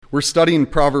We're studying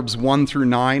Proverbs 1 through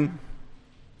 9.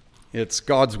 It's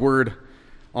God's word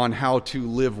on how to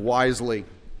live wisely.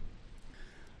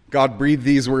 God breathed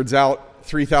these words out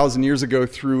 3,000 years ago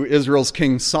through Israel's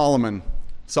king Solomon.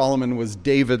 Solomon was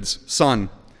David's son.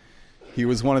 He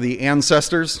was one of the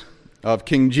ancestors of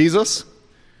King Jesus,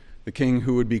 the king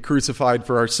who would be crucified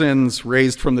for our sins,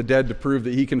 raised from the dead to prove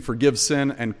that he can forgive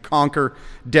sin and conquer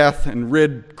death and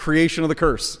rid creation of the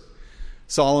curse.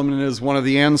 Solomon is one of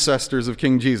the ancestors of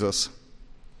King Jesus.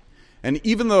 And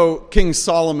even though King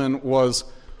Solomon was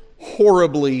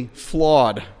horribly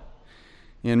flawed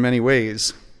in many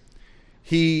ways,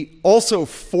 he also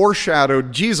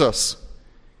foreshadowed Jesus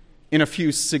in a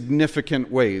few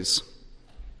significant ways.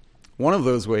 One of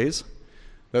those ways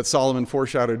that Solomon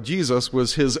foreshadowed Jesus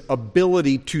was his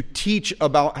ability to teach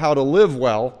about how to live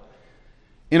well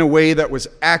in a way that was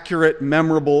accurate,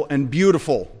 memorable, and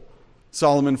beautiful.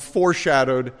 Solomon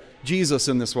foreshadowed Jesus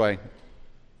in this way.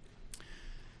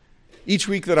 Each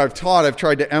week that I've taught, I've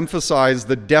tried to emphasize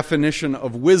the definition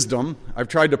of wisdom. I've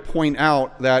tried to point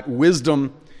out that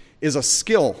wisdom is a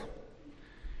skill.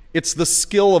 It's the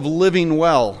skill of living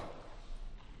well.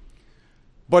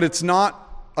 But it's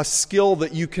not a skill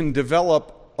that you can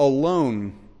develop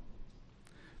alone.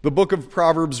 The book of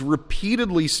Proverbs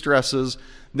repeatedly stresses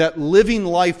that living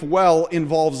life well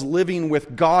involves living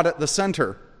with God at the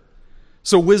center.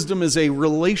 So wisdom is a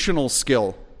relational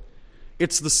skill.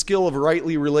 It's the skill of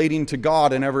rightly relating to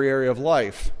God in every area of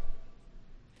life.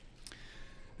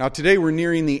 Now today we're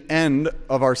nearing the end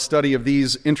of our study of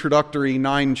these introductory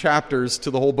 9 chapters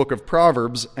to the whole book of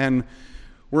Proverbs, and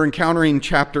we're encountering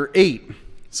chapter 8.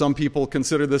 Some people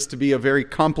consider this to be a very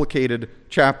complicated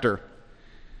chapter.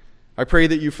 I pray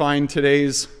that you find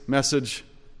today's message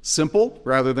simple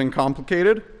rather than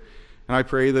complicated. And I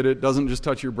pray that it doesn't just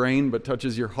touch your brain, but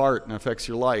touches your heart and affects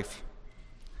your life.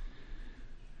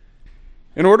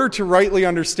 In order to rightly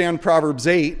understand Proverbs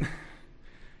 8,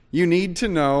 you need to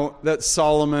know that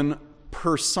Solomon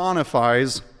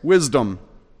personifies wisdom.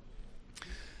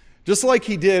 Just like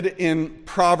he did in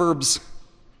Proverbs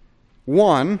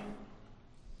 1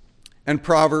 and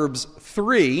Proverbs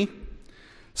 3,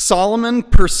 Solomon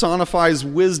personifies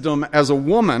wisdom as a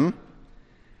woman,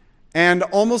 and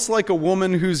almost like a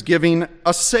woman who's giving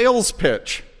a sales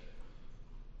pitch.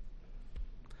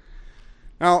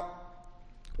 Now,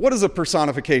 what is a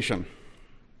personification?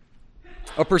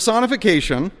 A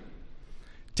personification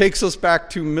takes us back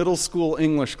to middle school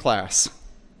English class,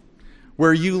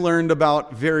 where you learned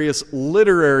about various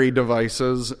literary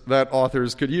devices that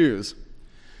authors could use.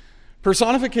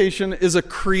 Personification is a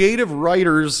creative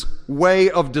writer's way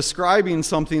of describing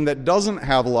something that doesn't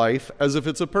have life as if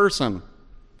it's a person.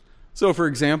 So, for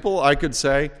example, I could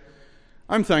say,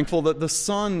 I'm thankful that the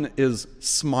sun is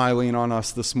smiling on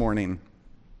us this morning.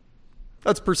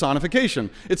 That's personification.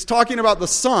 It's talking about the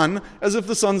sun as if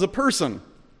the sun's a person.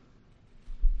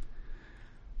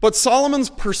 But Solomon's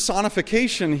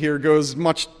personification here goes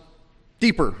much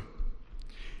deeper.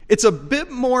 It's a bit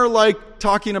more like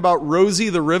talking about Rosie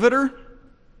the Riveter.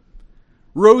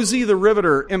 Rosie the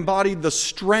Riveter embodied the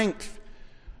strength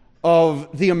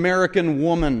of the American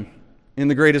woman in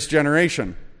The Greatest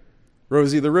Generation,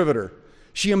 Rosie the Riveter.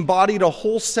 She embodied a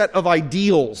whole set of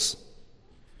ideals.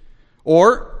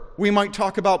 Or we might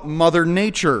talk about Mother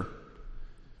Nature.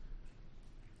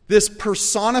 This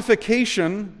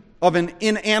personification of an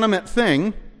inanimate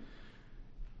thing,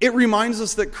 it reminds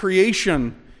us that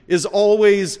creation is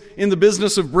always in the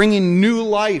business of bringing new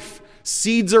life.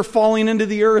 Seeds are falling into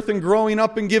the earth and growing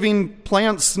up and giving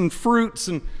plants and fruits,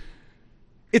 and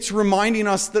it's reminding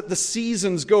us that the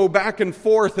seasons go back and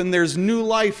forth and there's new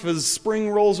life as spring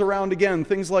rolls around again,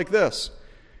 things like this.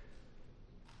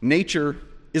 Nature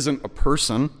isn't a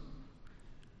person.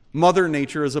 Mother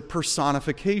Nature is a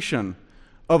personification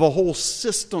of a whole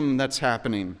system that's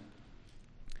happening.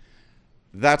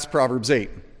 That's Proverbs 8.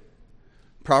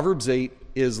 Proverbs 8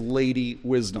 is Lady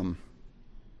Wisdom.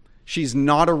 She's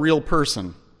not a real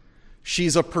person.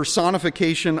 She's a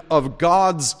personification of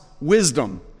God's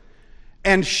wisdom.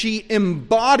 And she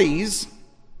embodies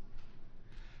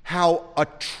how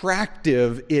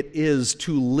attractive it is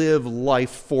to live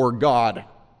life for God.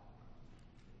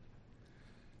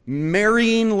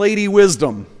 Marrying Lady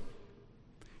Wisdom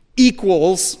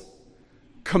equals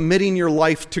committing your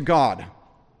life to God.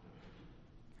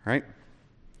 Right?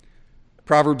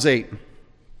 Proverbs 8.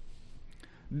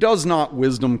 Does not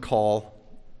wisdom call?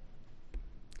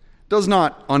 Does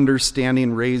not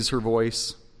understanding raise her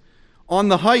voice? On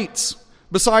the heights,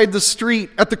 beside the street,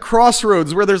 at the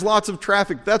crossroads where there's lots of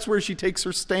traffic, that's where she takes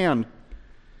her stand.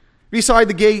 Beside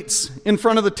the gates, in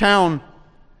front of the town,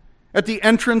 at the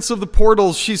entrance of the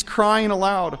portals, she's crying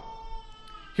aloud.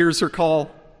 Here's her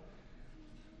call.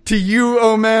 To you,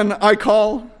 O men, I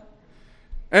call,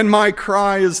 and my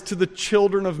cry is to the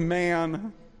children of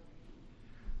man.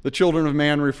 The children of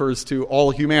man refers to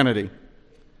all humanity.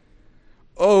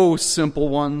 O simple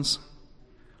ones,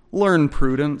 learn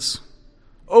prudence.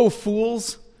 O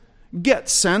fools, get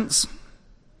sense.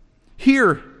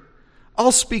 Hear,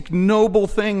 I'll speak noble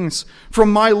things.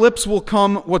 From my lips will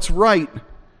come what's right.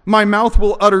 My mouth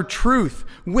will utter truth.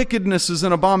 Wickedness is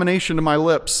an abomination to my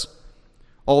lips.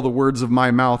 All the words of my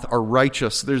mouth are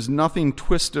righteous. There's nothing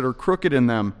twisted or crooked in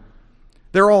them.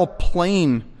 They're all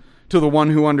plain to the one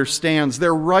who understands.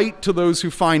 They're right to those who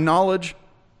find knowledge.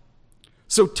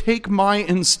 So take my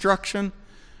instruction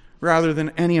rather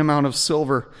than any amount of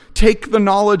silver. Take the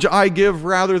knowledge I give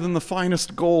rather than the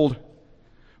finest gold.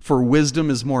 For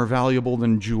wisdom is more valuable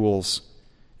than jewels,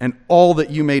 and all that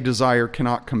you may desire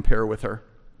cannot compare with her.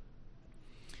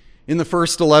 In the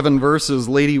first 11 verses,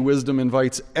 Lady Wisdom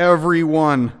invites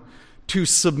everyone to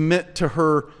submit to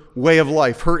her way of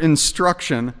life, her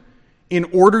instruction, in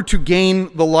order to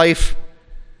gain the life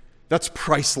that's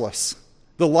priceless,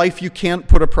 the life you can't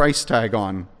put a price tag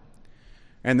on.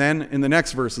 And then in the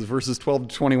next verses 12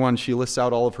 to 21, she lists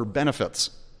out all of her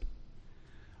benefits.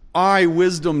 I,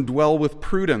 wisdom, dwell with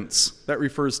prudence. That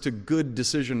refers to good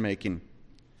decision making.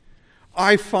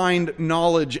 I find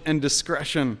knowledge and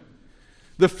discretion.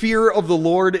 The fear of the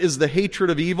Lord is the hatred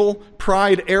of evil.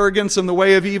 Pride, arrogance, and the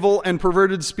way of evil, and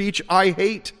perverted speech I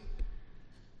hate.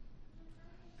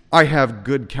 I have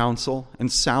good counsel and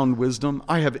sound wisdom.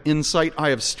 I have insight.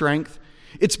 I have strength.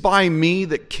 It's by me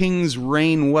that kings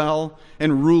reign well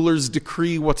and rulers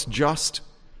decree what's just.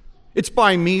 It's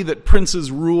by me that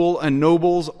princes rule and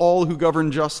nobles, all who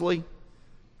govern justly.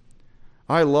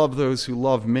 I love those who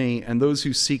love me, and those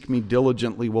who seek me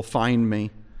diligently will find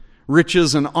me.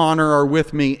 Riches and honor are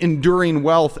with me, enduring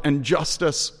wealth and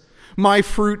justice. My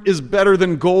fruit is better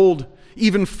than gold,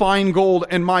 even fine gold,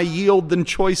 and my yield than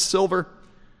choice silver.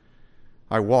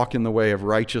 I walk in the way of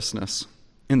righteousness,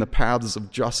 in the paths of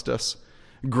justice,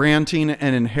 granting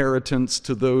an inheritance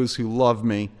to those who love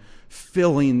me,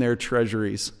 filling their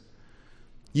treasuries.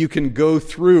 You can go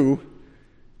through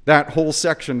that whole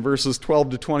section, verses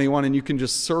 12 to 21, and you can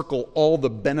just circle all the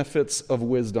benefits of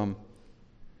wisdom.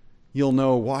 You'll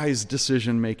know wise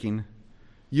decision making.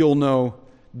 You'll know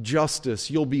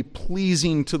justice. You'll be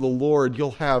pleasing to the Lord.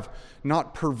 You'll have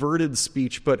not perverted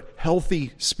speech, but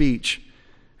healthy speech,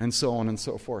 and so on and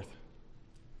so forth.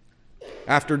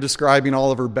 After describing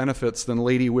all of her benefits, then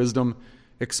Lady Wisdom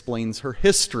explains her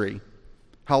history,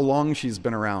 how long she's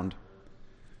been around.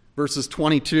 Verses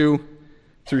 22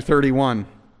 through 31.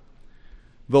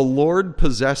 The Lord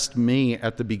possessed me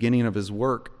at the beginning of his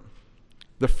work,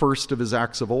 the first of his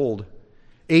acts of old.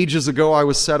 Ages ago I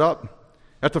was set up,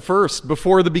 at the first,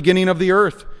 before the beginning of the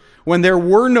earth. When there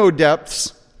were no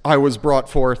depths, I was brought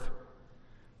forth.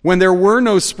 When there were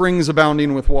no springs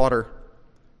abounding with water.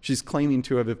 She's claiming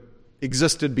to have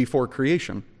existed before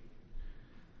creation.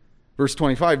 Verse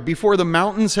 25, before the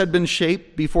mountains had been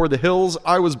shaped, before the hills,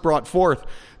 I was brought forth.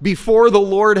 Before the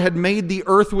Lord had made the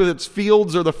earth with its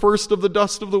fields, or the first of the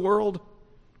dust of the world.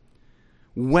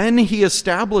 When he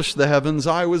established the heavens,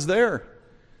 I was there.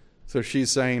 So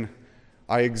she's saying,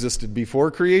 I existed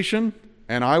before creation,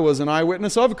 and I was an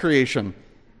eyewitness of creation.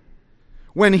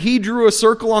 When he drew a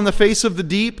circle on the face of the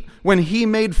deep, when he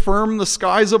made firm the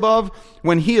skies above,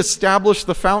 when he established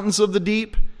the fountains of the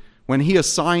deep, when he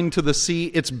assigned to the sea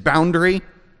its boundary,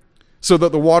 so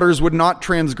that the waters would not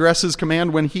transgress his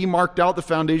command, when he marked out the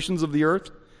foundations of the earth,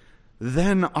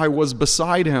 then I was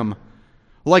beside him,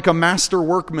 like a master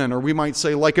workman, or we might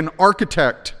say like an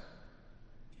architect.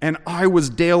 And I was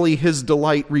daily his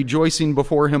delight, rejoicing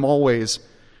before him always,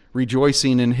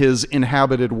 rejoicing in his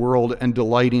inhabited world and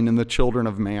delighting in the children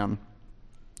of man.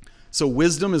 So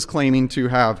wisdom is claiming to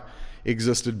have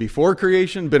existed before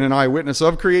creation, been an eyewitness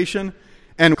of creation,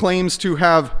 and claims to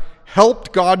have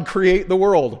helped God create the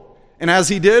world. And as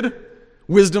he did,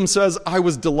 wisdom says, I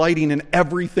was delighting in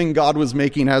everything God was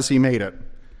making as he made it.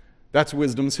 That's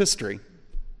wisdom's history.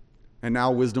 And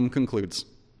now wisdom concludes.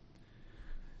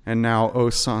 And now, O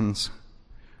sons,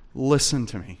 listen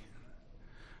to me.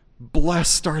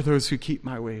 Blessed are those who keep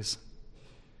my ways.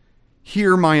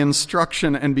 Hear my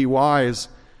instruction and be wise.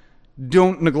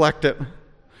 Don't neglect it.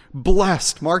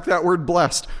 Blessed, mark that word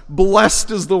blessed. Blessed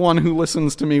is the one who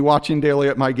listens to me, watching daily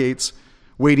at my gates,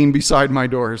 waiting beside my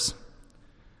doors.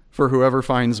 For whoever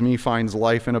finds me finds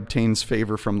life and obtains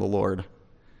favor from the Lord.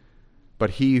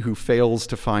 But he who fails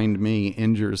to find me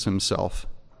injures himself.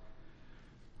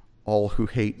 All who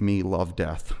hate me love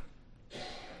death.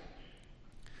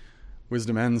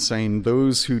 Wisdom ends saying,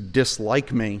 those who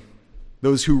dislike me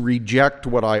Those who reject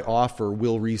what I offer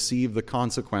will receive the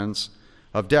consequence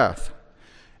of death.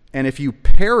 And if you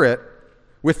pair it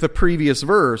with the previous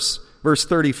verse, verse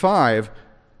 35,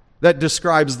 that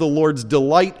describes the Lord's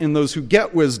delight in those who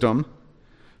get wisdom,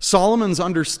 Solomon's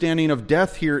understanding of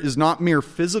death here is not mere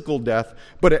physical death,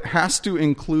 but it has to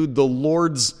include the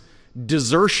Lord's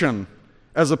desertion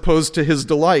as opposed to his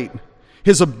delight,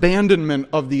 his abandonment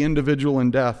of the individual in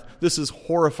death. This is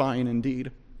horrifying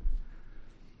indeed.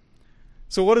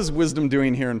 So what is wisdom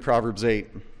doing here in Proverbs 8?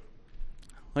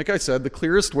 Like I said, the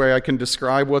clearest way I can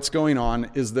describe what's going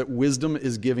on is that wisdom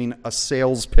is giving a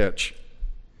sales pitch.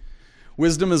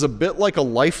 Wisdom is a bit like a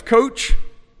life coach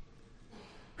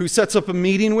who sets up a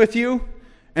meeting with you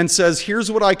and says,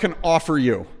 here's what I can offer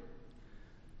you.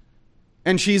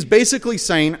 And she's basically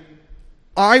saying,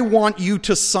 I want you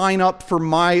to sign up for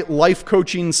my life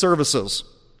coaching services.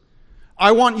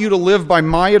 I want you to live by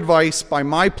my advice, by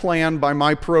my plan, by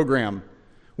my program.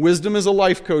 Wisdom is a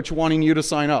life coach wanting you to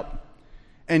sign up.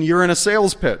 And you're in a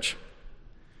sales pitch.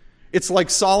 It's like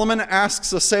Solomon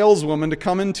asks a saleswoman to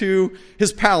come into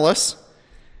his palace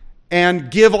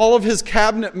and give all of his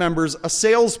cabinet members a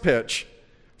sales pitch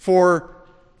for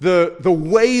the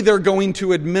way they're going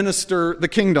to administer the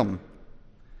kingdom.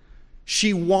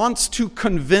 She wants to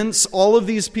convince all of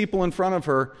these people in front of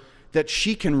her that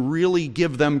she can really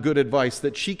give them good advice,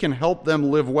 that she can help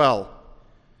them live well.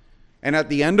 And at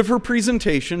the end of her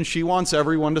presentation, she wants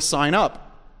everyone to sign up.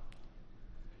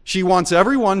 She wants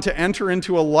everyone to enter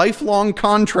into a lifelong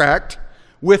contract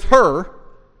with her,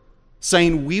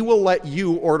 saying, we will let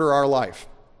you order our life.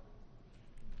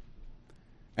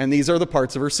 And these are the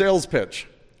parts of her sales pitch.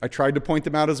 I tried to point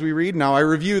them out as we read. Now I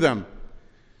review them.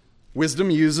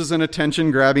 Wisdom uses an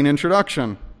attention-grabbing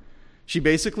introduction. She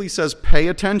basically says, pay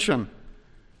attention.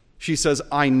 She says,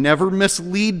 I never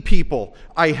mislead people.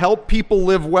 I help people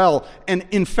live well. And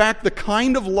in fact, the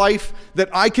kind of life that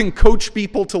I can coach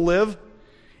people to live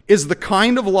is the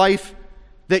kind of life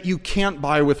that you can't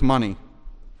buy with money.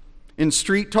 In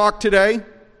Street Talk today,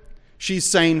 she's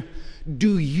saying,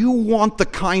 do you want the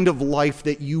kind of life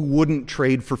that you wouldn't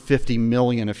trade for $50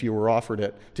 million if you were offered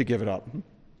it to give it up?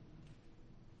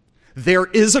 There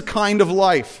is a kind of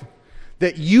life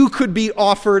that you could be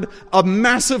offered a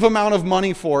massive amount of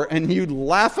money for, and you'd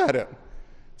laugh at it,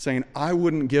 saying, I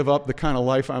wouldn't give up the kind of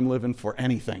life I'm living for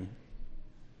anything.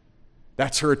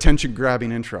 That's her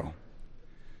attention-grabbing intro.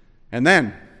 And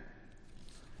then,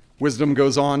 wisdom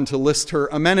goes on to list her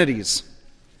amenities.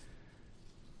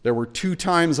 There were 2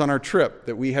 times on our trip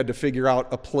that we had to figure out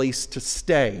a place to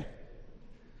stay.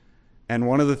 And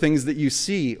one of the things that you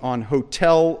see on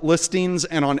hotel listings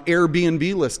and on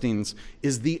Airbnb listings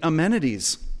is the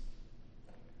amenities,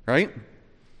 right?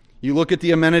 You look at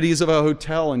the amenities of a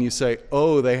hotel and you say,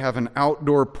 oh, they have an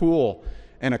outdoor pool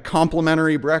and a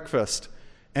complimentary breakfast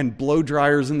and blow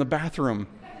dryers in the bathroom.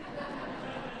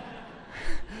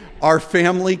 Our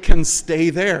family can stay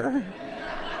there.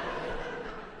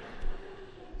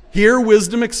 Here,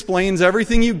 wisdom explains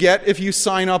everything you get if you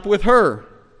sign up with her.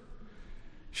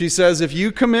 She says, if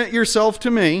you commit yourself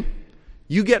to me,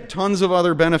 you get tons of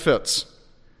other benefits.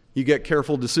 You get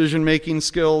careful decision-making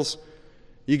skills.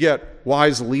 You get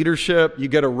wise leadership. You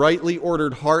get a rightly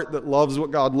ordered heart that loves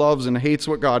what God loves and hates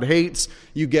what God hates.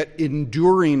 You get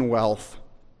enduring wealth.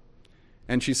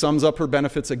 And she sums up her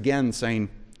benefits again, saying,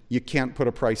 you can't put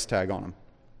a price tag on them.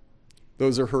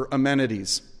 Those are her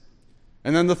amenities.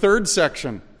 And then the third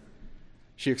section,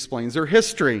 she explains her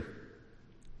history.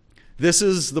 This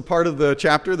is the part of the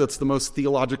chapter that's the most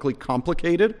theologically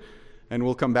complicated, and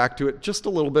we'll come back to it just a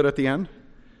little bit at the end.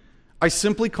 I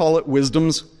simply call it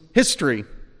wisdom's history.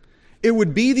 It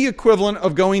would be the equivalent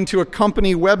of going to a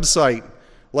company website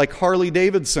like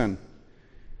Harley-Davidson,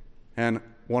 and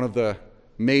one of the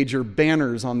major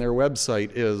banners on their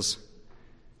website is,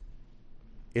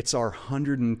 it's our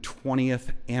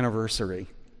 120th anniversary.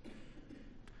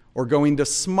 Or going to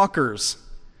Smucker's.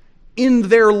 In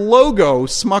their logo,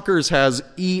 Smucker's has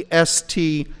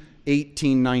EST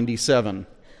 1897.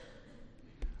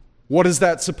 What is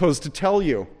that supposed to tell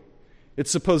you?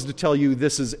 It's supposed to tell you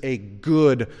this is a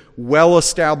good,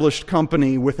 well-established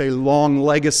company with a long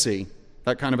legacy.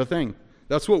 That kind of a thing.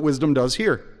 That's what wisdom does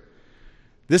here.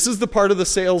 This is the part of the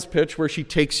sales pitch where she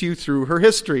takes you through her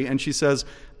history, and she says,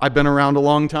 I've been around a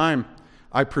long time.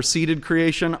 I preceded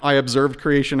creation. I observed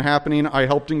creation happening. I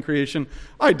helped in creation.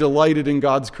 I delighted in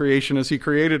God's creation as He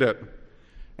created it.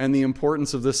 And the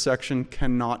importance of this section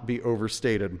cannot be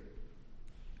overstated.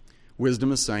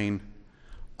 Wisdom is saying,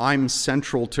 I'm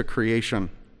central to creation.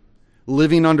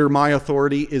 Living under my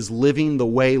authority is living the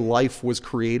way life was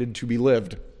created to be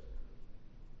lived.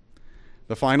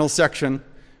 The final section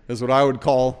is what I would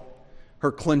call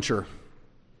her clincher.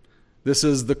 This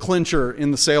is the clincher in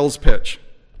the sales pitch.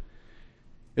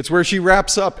 It's where she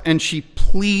wraps up and she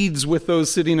pleads with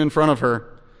those sitting in front of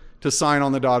her to sign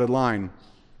on the dotted line.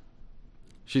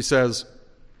 She says,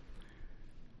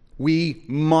 we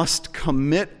must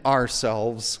commit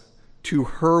ourselves to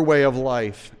her way of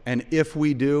life, and if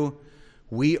we do,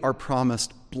 we are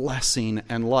promised blessing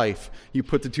and life. You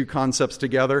put the two concepts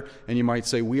together, and you might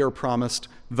say we are promised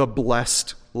the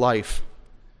blessed life.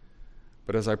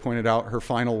 But as I pointed out, her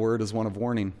final word is one of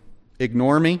warning.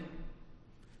 Ignore me,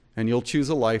 and you'll choose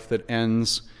a life that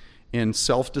ends in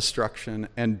self-destruction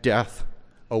and death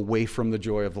away from the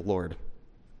joy of the Lord.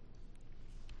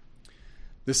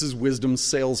 This is wisdom's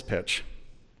sales pitch.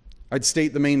 I'd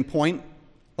state the main point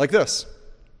like this.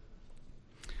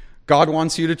 God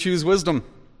wants you to choose wisdom,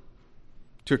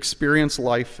 to experience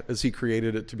life as he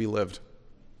created it to be lived.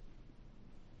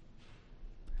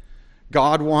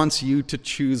 God wants you to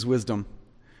choose wisdom.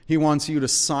 He wants you to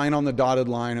sign on the dotted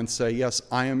line and say, yes,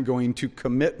 I am going to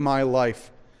commit my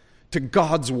life to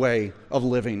God's way of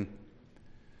living,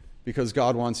 because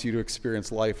God wants you to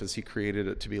experience life as he created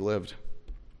it to be lived.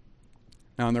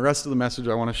 Now, in the rest of the message,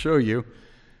 I want to show you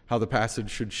how the passage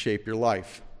should shape your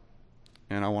life.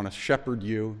 And I want to shepherd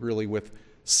you really with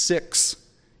 6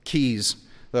 keys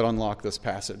that unlock this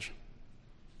passage.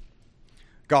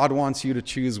 God wants you to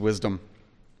choose wisdom.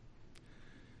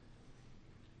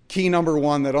 Key number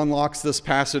 1 that unlocks this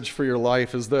passage for your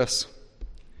life is this.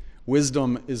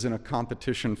 Wisdom is in a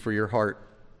competition for your heart.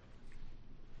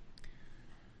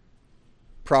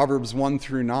 Proverbs 1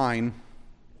 through 9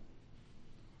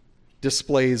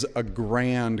 displays a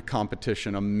grand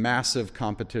competition, a massive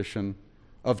competition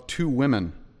of 2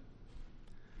 women.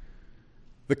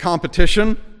 The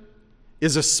competition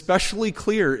is especially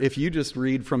clear if you just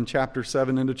read from chapter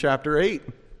 7 into chapter 8.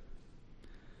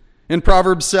 In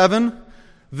Proverbs 7,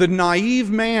 the naive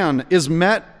man is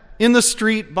met in the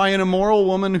street by an immoral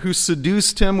woman who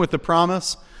seduced him with the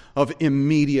promise of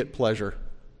immediate pleasure.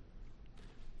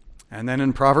 And then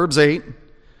in Proverbs 8,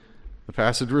 the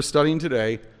passage we're studying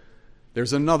today,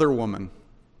 there's another woman,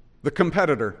 the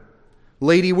competitor,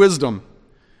 Lady Wisdom.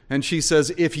 And she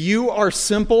says, if you are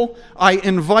simple, I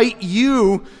invite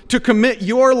you to commit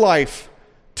your life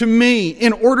to me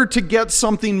in order to get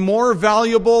something more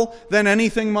valuable than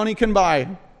anything money can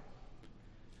buy.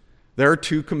 There are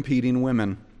 2 competing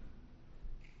women.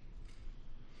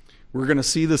 We're going to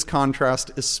see this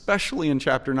contrast especially in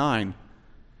chapter 9,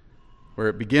 where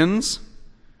it begins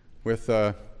with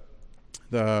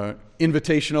the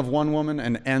invitation of one woman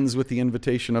and ends with the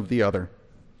invitation of the other.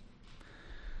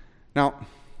 Now,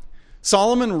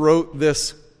 Solomon wrote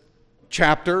this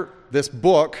chapter, this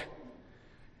book,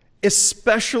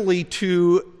 especially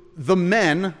to the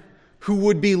men who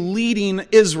would be leading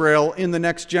Israel in the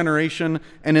next generation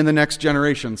and in the next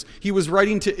generations. He was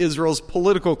writing to Israel's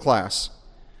political class.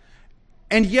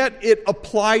 And yet it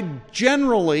applied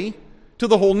generally to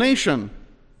the whole nation.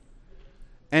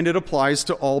 And it applies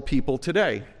to all people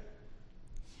today.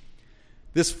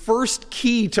 This first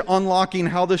key to unlocking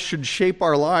how this should shape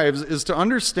our lives is to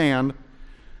understand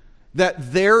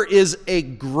that there is a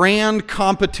grand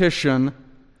competition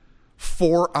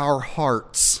for our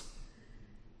hearts.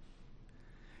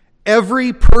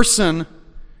 Every person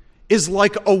is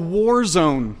like a war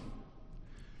zone.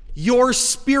 Your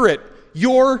spirit,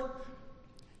 your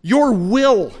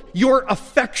will, your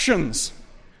affections,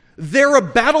 they're a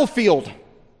battlefield.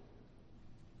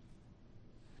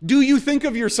 Do you think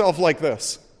of yourself like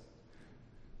this?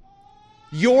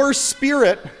 Your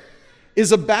spirit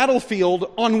is a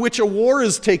battlefield on which a war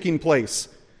is taking place.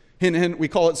 We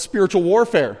call it spiritual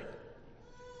warfare.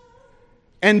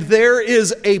 And there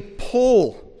is a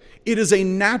pull. It is a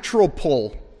natural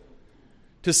pull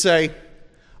to say,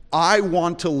 I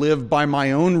want to live by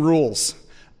my own rules.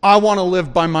 I want to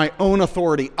live by my own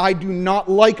authority. I do not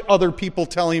like other people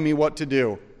telling me what to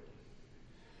do.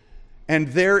 And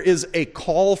there is a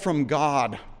call from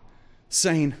God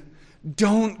saying,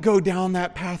 don't go down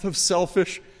that path of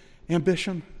selfish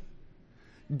ambition.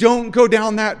 Don't go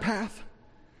down that path.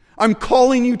 I'm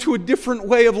calling you to a different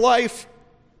way of life.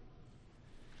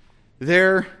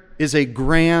 There is a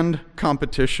grand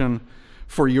competition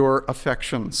for your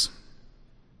affections.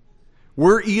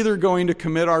 We're either going to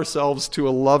commit ourselves to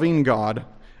a loving God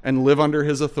and live under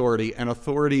his authority, an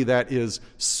authority that is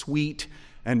sweet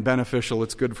and beneficial,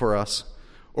 it's good for us,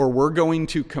 or we're going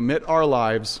to commit our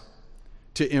lives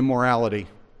to immorality.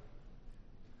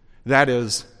 That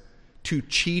is, to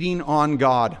cheating on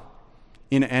God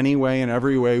in any way and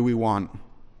every way we want.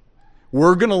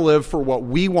 We're going to live for what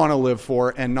we want to live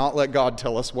for and not let God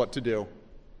tell us what to do.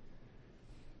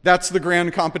 That's the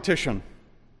grand competition.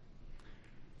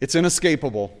 It's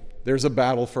inescapable. There's a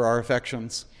battle for our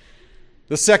affections.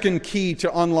 The second key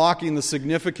to unlocking the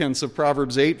significance of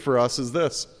Proverbs 8 for us is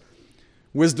this.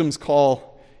 Wisdom's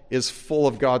call is full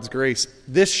of God's grace.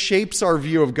 This shapes our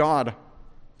view of God.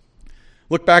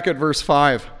 Look back at verse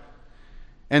 5.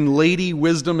 And Lady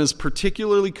Wisdom is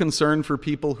particularly concerned for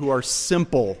people who are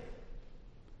simple,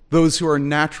 those who are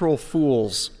natural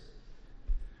fools.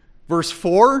 Verse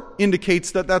 4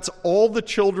 indicates that that's all the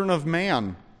children of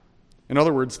man. In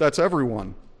other words, that's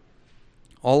everyone,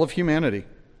 all of humanity.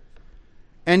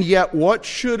 And yet, what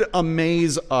should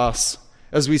amaze us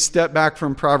as we step back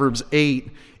from Proverbs 8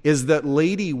 is that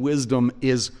Lady Wisdom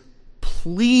is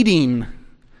pleading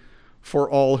for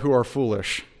all who are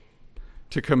foolish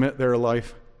to commit their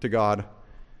life to God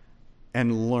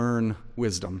and learn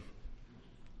wisdom.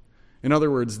 In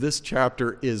other words, this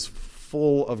chapter is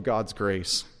full of God's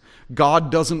grace.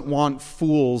 God doesn't want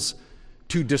fools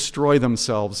to destroy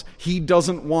themselves. He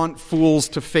doesn't want fools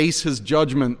to face his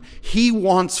judgment. He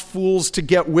wants fools to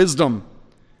get wisdom.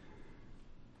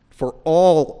 For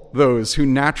all those who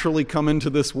naturally come into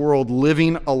this world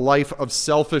living a life of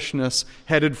selfishness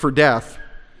headed for death,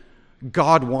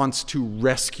 God wants to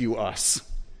rescue us.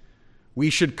 We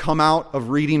should come out of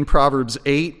reading Proverbs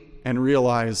 8 and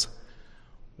realize,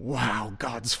 wow,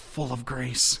 God's full of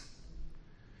grace.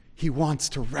 He wants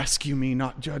to rescue me,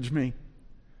 not judge me.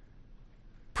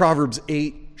 Proverbs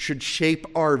 8 should shape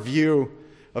our view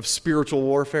of spiritual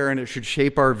warfare, and it should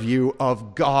shape our view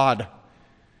of God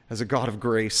as a God of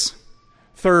grace.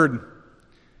 Third,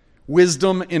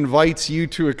 wisdom invites you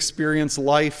to experience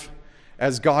life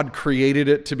as God created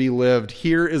it to be lived.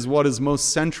 Here is what is most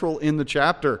central in the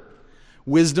chapter.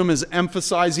 Wisdom is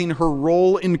emphasizing her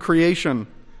role in creation.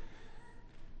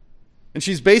 And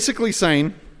she's basically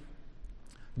saying,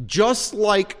 just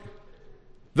like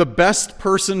the best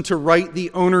person to write the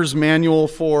owner's manual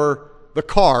for the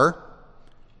car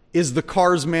is the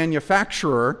car's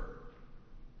manufacturer,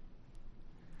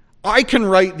 I can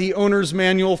write the owner's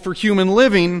manual for human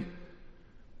living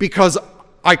because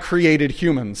I created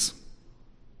humans.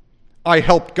 I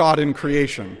helped God in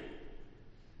creation.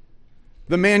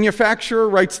 The manufacturer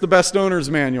writes the best owner's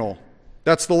manual.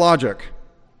 That's the logic.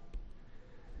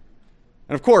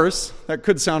 And of course, that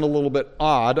could sound a little bit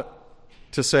odd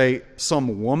to say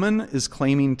some woman is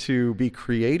claiming to be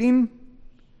creating.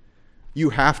 You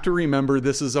have to remember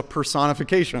this is a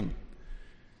personification.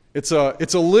 It's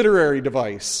a literary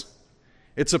device.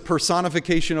 It's a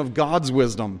personification of God's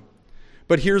wisdom.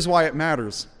 But here's why it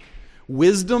matters.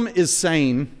 Wisdom is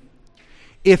saying,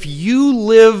 if you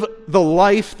live the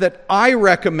life that I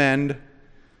recommend,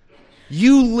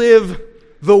 you live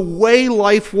the way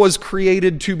life was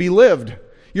created to be lived.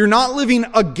 You're not living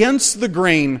against the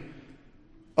grain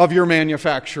of your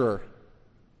manufacturer.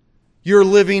 You're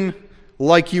living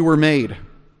like you were made.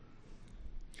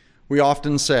 We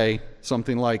often say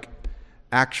something like,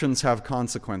 actions have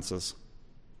consequences.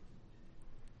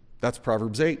 That's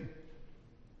Proverbs 8.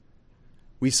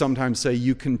 We sometimes say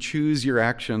you can choose your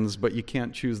actions, but you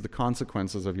can't choose the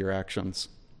consequences of your actions.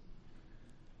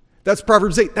 That's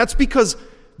Proverbs 8. That's because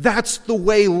that's the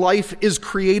way life is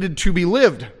created to be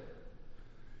lived.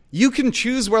 You can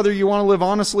choose whether you want to live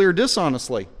honestly or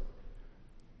dishonestly.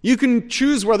 You can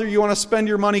choose whether you want to spend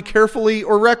your money carefully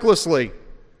or recklessly.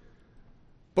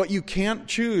 But you can't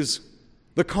choose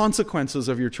the consequences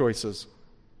of your choices.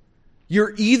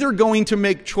 You're either going to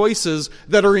make choices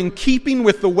that are in keeping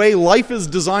with the way life is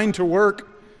designed to work,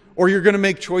 or you're going to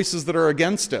make choices that are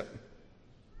against it.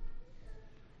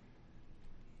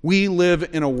 We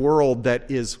live in a world that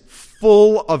is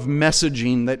full of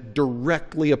messaging that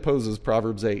directly opposes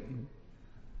Proverbs 8.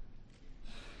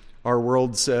 Our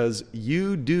world says,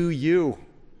 you do you.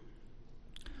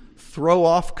 Throw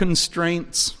off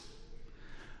constraints.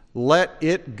 Let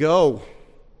it go.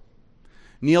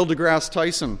 Neil deGrasse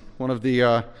Tyson, one of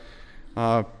the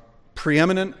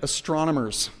preeminent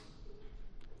astronomers,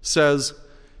 says,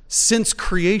 since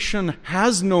creation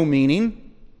has no meaning,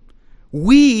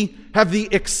 we have the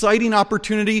exciting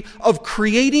opportunity of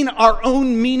creating our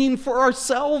own meaning for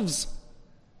ourselves.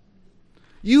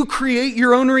 You create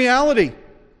your own reality.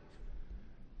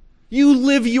 You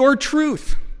live your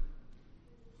truth.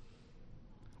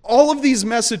 All of these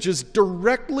messages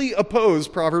directly oppose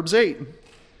Proverbs 8.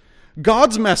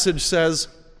 God's message says,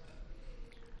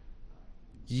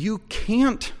 you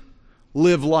can't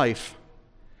live life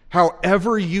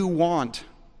however you want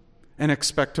and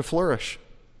expect to flourish.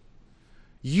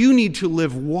 You need to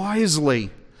live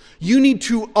wisely. You need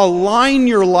to align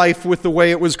your life with the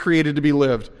way it was created to be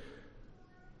lived.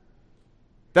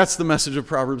 That's the message of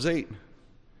Proverbs 8.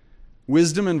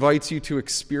 Wisdom invites you to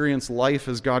experience life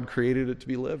as God created it to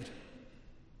be lived.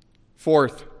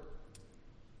 Fourth,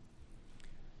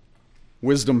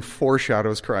 wisdom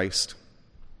foreshadows Christ.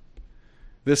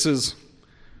 This is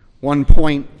one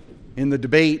point in the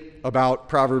debate about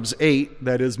Proverbs 8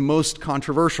 that is most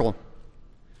controversial.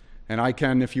 And I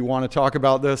can, if you want to talk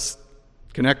about this,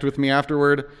 connect with me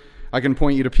afterward. I can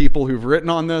point you to people who've written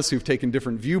on this, who've taken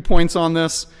different viewpoints on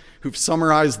this, who've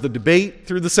summarized the debate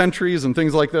through the centuries and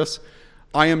things like this.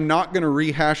 I am not going to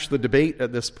rehash the debate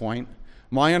at this point.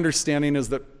 My understanding is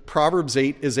that Proverbs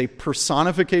 8 is a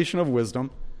personification of wisdom,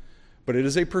 but it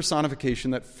is a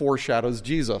personification that foreshadows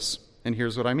Jesus. And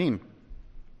here's what I mean.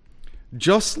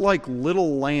 Just like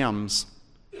little lambs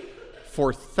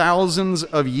for thousands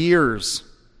of years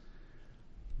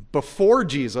before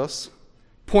Jesus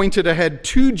pointed ahead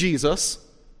to Jesus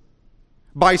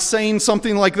by saying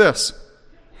something like this.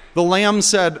 The lamb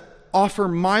said, "Offer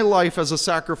my life as a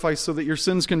sacrifice so that your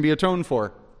sins can be atoned for."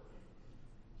 It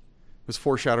was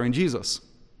foreshadowing Jesus.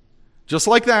 Just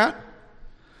like that,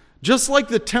 just like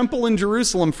the temple in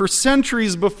Jerusalem for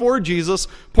centuries before Jesus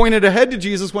pointed ahead to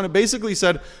Jesus when it basically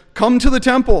said, "Come to the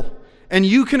temple and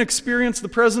you can experience the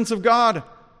presence of God."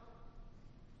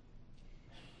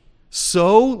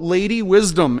 So, Lady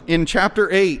Wisdom in chapter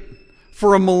 8,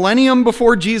 for a millennium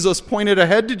before Jesus, pointed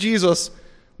ahead to Jesus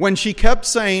when she kept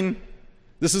saying,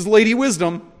 this is Lady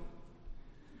Wisdom,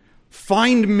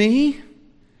 "Find me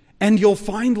and you'll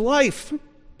find life."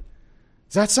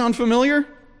 Does that sound familiar?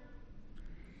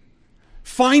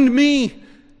 Find me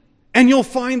and you'll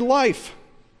find life.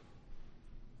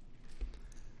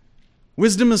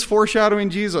 Wisdom is foreshadowing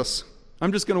Jesus.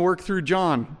 I'm just going to work through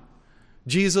John.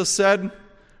 Jesus said,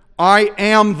 "I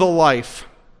am the life."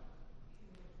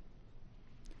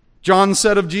 John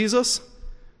said of Jesus,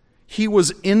 "He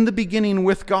was in the beginning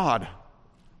with God.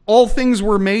 All things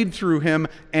were made through him,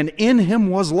 and in him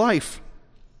was life."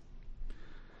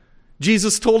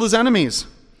 Jesus told his enemies,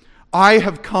 "I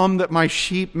have come that my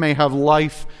sheep may have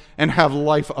life and have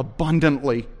life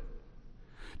abundantly."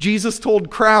 Jesus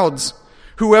told crowds,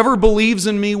 "Whoever believes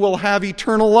in me will have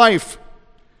eternal life."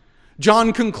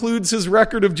 John concludes his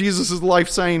record of Jesus' life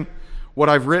saying, "What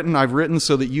I've written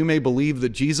so that you may believe that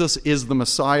Jesus is the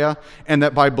Messiah, and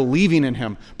that by believing in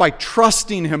him, by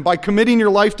trusting him, by committing your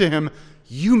life to him,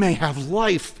 you may have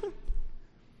life."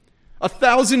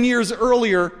 1,000 years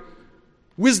earlier,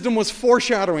 wisdom was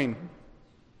foreshadowing.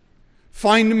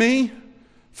 Find me,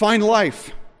 find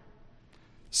life.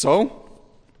 So,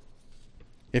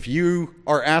 if you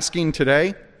are asking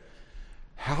today,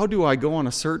 how do I go on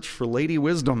a search for Lady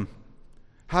Wisdom?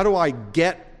 How do I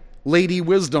get Lady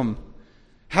Wisdom?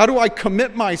 How do I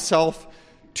commit myself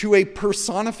to a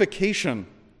personification?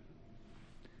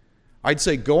 I'd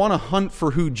say go on a hunt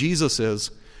for who Jesus is,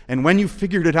 and when you've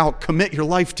figured it out, commit your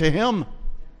life to him.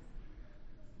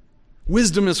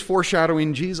 Wisdom is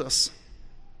foreshadowing Jesus.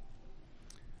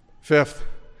 Fifth,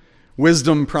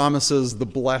 wisdom promises the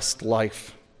blessed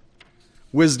life.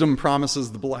 Wisdom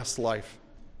promises the blessed life.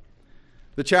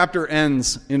 The chapter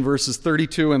ends in verses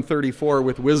 32 and 34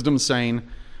 with wisdom saying,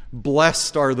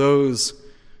 "Blessed are those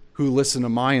who listen to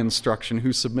my instruction,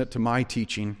 who submit to my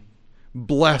teaching.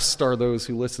 Blessed are those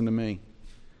who listen to me."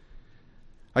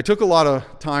 I took a lot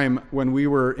of time when we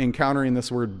were encountering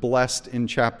this word blessed in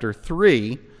chapter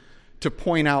 3 to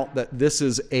point out that this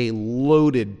is a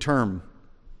loaded term.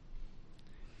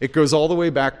 It goes all the way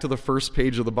back to the first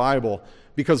page of the Bible,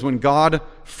 because when God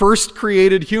first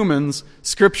created humans,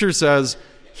 Scripture says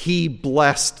he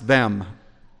blessed them.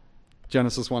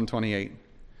 Genesis 1:28.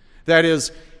 That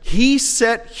is, he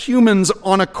set humans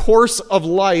on a course of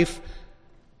life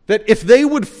that, if they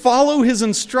would follow his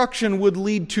instruction, would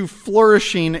lead to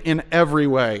flourishing in every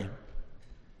way.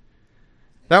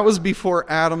 That was before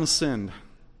Adam sinned.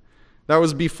 That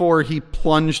was before he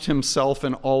plunged himself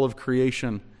and all of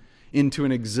creation into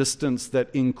an existence that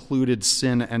included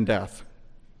sin and death.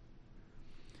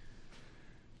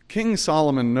 King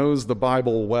Solomon knows the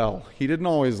Bible well. He didn't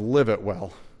always live it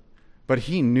well, but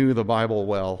he knew the Bible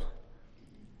well.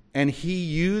 And he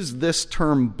used this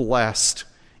term blessed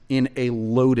in a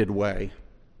loaded way.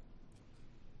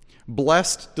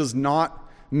 Blessed does not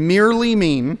merely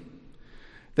mean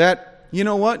that, you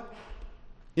know what,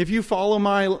 if you follow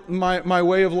my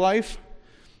way of life,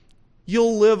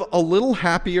 you'll live a little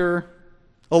happier,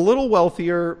 a little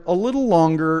wealthier, a little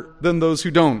longer than those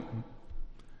who don't.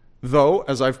 Though,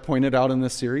 as I've pointed out in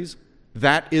this series,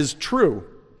 that is true.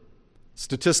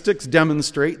 Statistics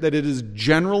demonstrate that it is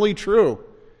generally true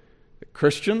that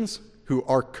Christians who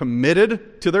are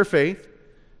committed to their faith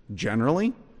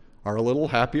generally are a little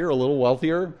happier, a little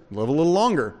wealthier, live a little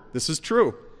longer. This is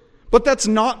true. But that's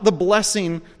not the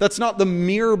blessing, that's not the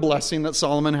mere blessing that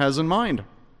Solomon has in mind.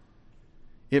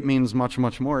 It means much,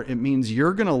 much more. It means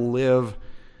you're going to live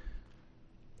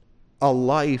a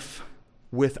life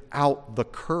without the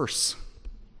curse.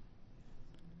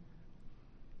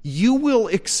 You will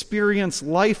experience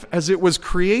life as it was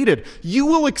created. You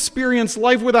will experience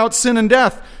life without sin and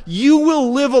death. You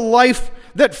will live a life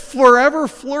that forever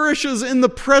flourishes in the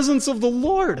presence of the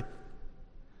Lord.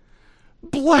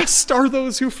 Blessed are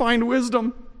those who find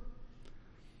wisdom.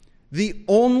 The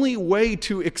only way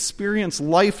to experience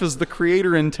life as the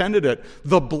Creator intended it,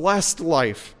 the blessed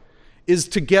life, is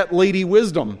to get Lady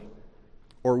Wisdom.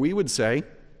 Or we would say,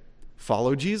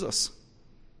 follow Jesus.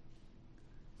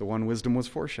 The one wisdom was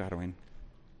foreshadowing.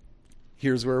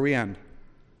 Here's where we end.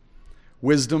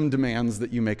 Wisdom demands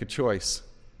that you make a choice.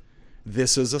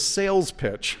 This is a sales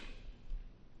pitch.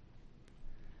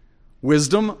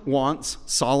 Wisdom wants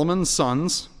Solomon's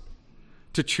sons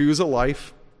to choose a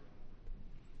life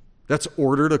that's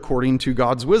ordered according to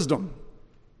God's wisdom.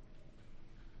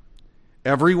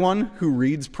 Everyone who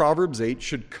reads Proverbs 8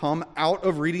 should come out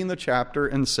of reading the chapter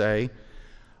and say,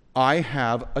 I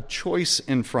have a choice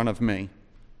in front of me.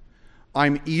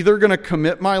 I'm either going to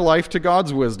commit my life to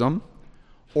God's wisdom,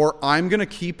 or I'm going to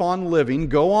keep on living,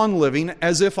 go on living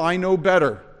as if I know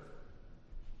better.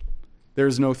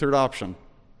 There's no third option.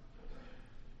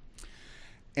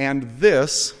 And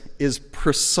this is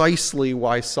precisely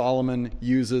why Solomon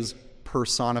uses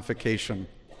personification.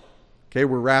 Okay,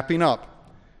 we're wrapping up.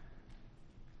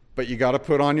 But you got to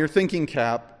put on your thinking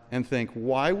cap and think,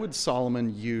 why would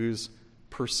Solomon use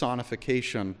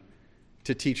personification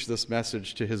to teach this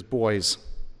message to his boys?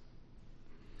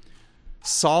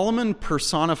 Solomon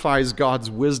personifies God's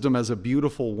wisdom as a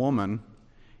beautiful woman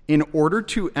in order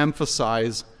to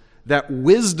emphasize that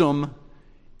wisdom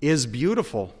is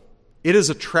beautiful. It is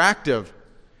attractive.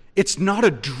 It's not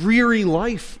a dreary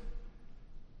life.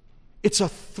 It's a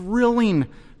thrilling,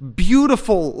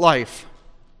 beautiful life.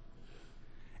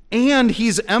 And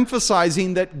he's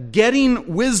emphasizing that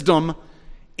getting wisdom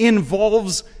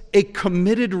involves a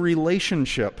committed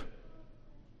relationship.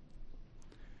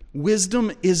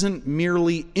 Wisdom isn't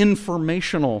merely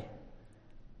informational.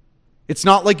 It's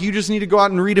not like you just need to go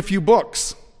out and read a few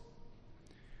books.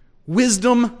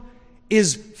 Wisdom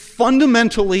is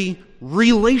fundamentally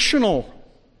relational.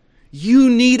 You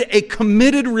need a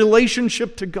committed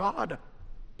relationship to God.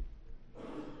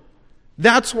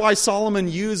 That's why Solomon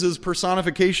uses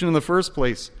personification in the first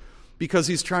place, because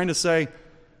he's trying to say,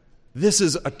 this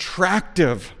is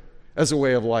attractive as a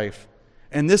way of life.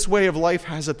 And this way of life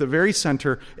has at the very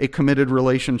center a committed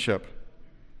relationship.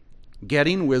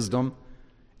 Getting wisdom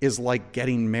is like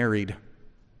getting married.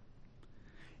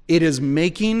 It is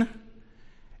making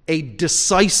a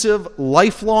decisive,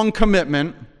 lifelong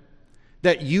commitment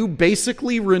that you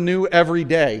basically renew every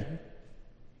day.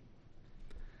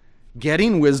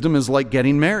 Getting wisdom is like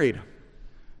getting married.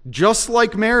 Just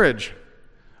like marriage,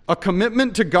 a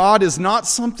commitment to God is not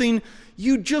something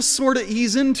you just sort of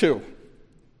ease into.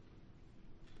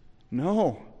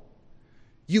 No,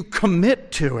 you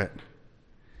commit to it.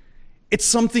 It's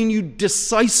something you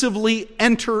decisively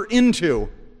enter into.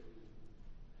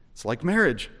 It's like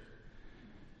marriage.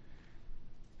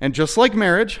 And just like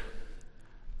marriage,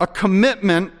 a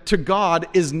commitment to God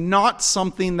is not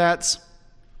something that's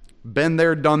been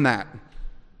there, done that.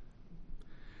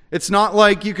 It's not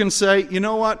like you can say, you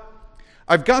know what?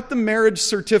 I've got the marriage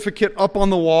certificate up on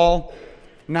the wall.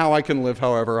 Now I can live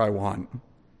however I want.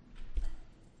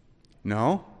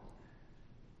 No.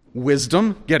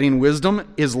 Wisdom, getting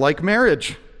wisdom, is like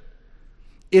marriage.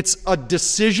 It's a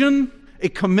decision, a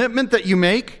commitment that you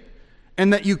make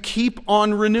and that you keep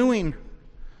on renewing.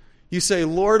 You say,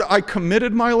 Lord, I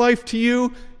committed my life to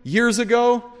you years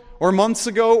ago or months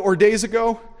ago or days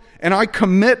ago, and I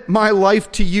commit my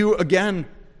life to you again.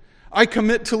 I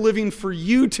commit to living for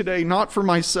you today, not for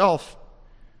myself.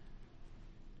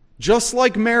 Just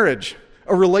like marriage,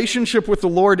 a relationship with the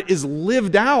Lord is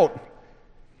lived out.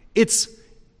 It's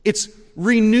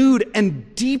renewed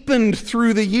and deepened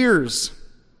through the years.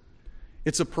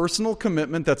 It's a personal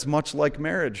commitment that's much like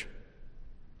marriage.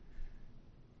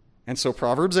 And so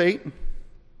Proverbs 8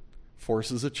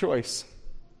 forces a choice.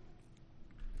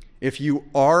 If you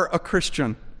are a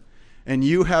Christian and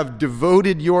you have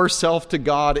devoted yourself to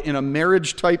God in a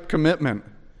marriage-type commitment,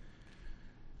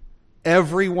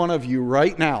 every one of you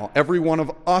right now, every one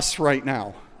of us right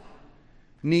now,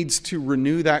 needs to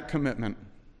renew that commitment.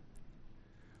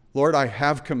 Lord, I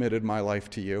have committed my life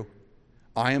to you.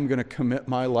 I am going to commit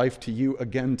my life to you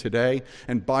again today,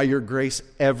 and by your grace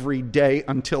every day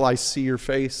until I see your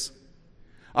face.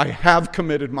 I have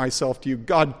committed myself to you.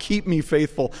 God, keep me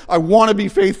faithful. I want to be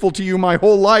faithful to you my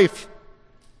whole life.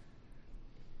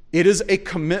 It is a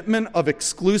commitment of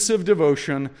exclusive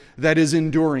devotion that is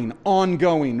enduring,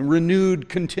 ongoing, renewed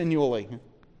continually.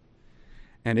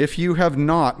 And if you have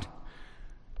not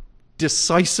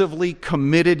decisively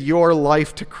committed your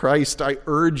life to Christ, I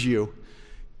urge you,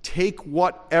 take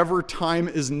whatever time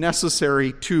is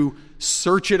necessary to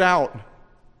search it out.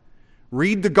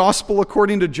 Read the Gospel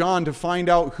according to John to find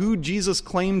out who Jesus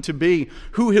claimed to be,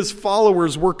 who his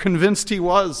followers were convinced he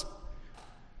was.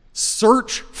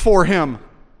 Search for him.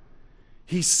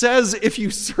 He says if you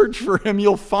search for him,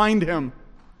 you'll find him.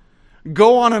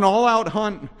 Go on an all-out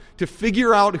hunt to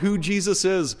figure out who Jesus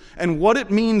is and what it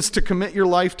means to commit your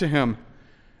life to him.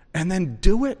 And then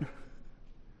do it.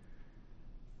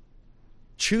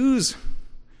 Choose.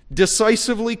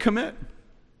 Decisively commit.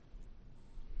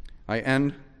 I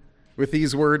end with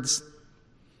these words,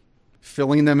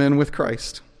 filling them in with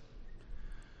Christ.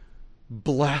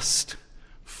 Blessed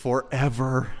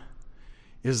forever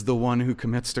is the one who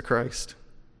commits to Christ.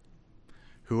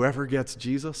 Whoever gets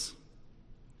Jesus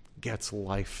gets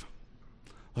life.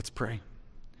 Let's pray.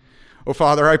 Oh,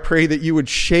 Father, I pray that you would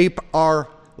shape our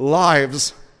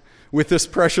lives with this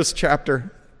precious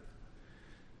chapter.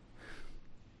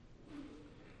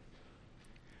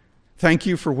 Thank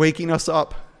you for waking us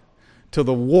up to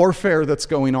the warfare that's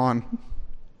going on.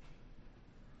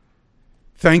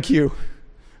 Thank you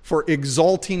for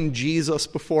exalting Jesus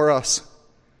before us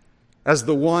as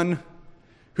the one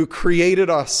who created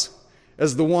us,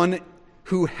 as the one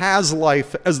who has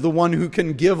life, as the one who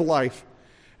can give life,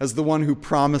 as the one who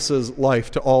promises life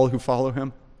to all who follow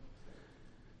him.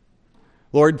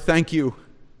 Lord, thank you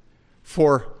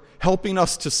for helping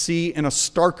us to see in a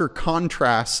starker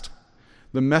contrast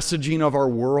the messaging of our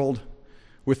world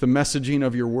with the messaging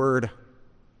of your word.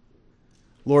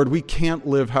 Lord, we can't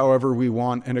live however we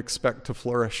want and expect to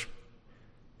flourish.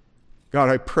 God,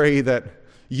 I pray that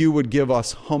you would give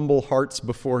us humble hearts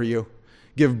before you.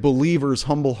 Give believers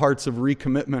humble hearts of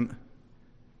recommitment.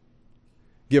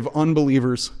 Give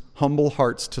unbelievers humble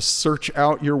hearts to search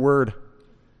out your word,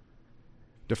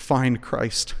 to find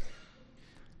Christ,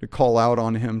 to call out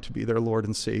on him to be their Lord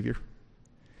and Savior.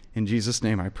 In Jesus'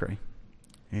 name I pray.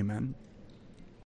 Amen.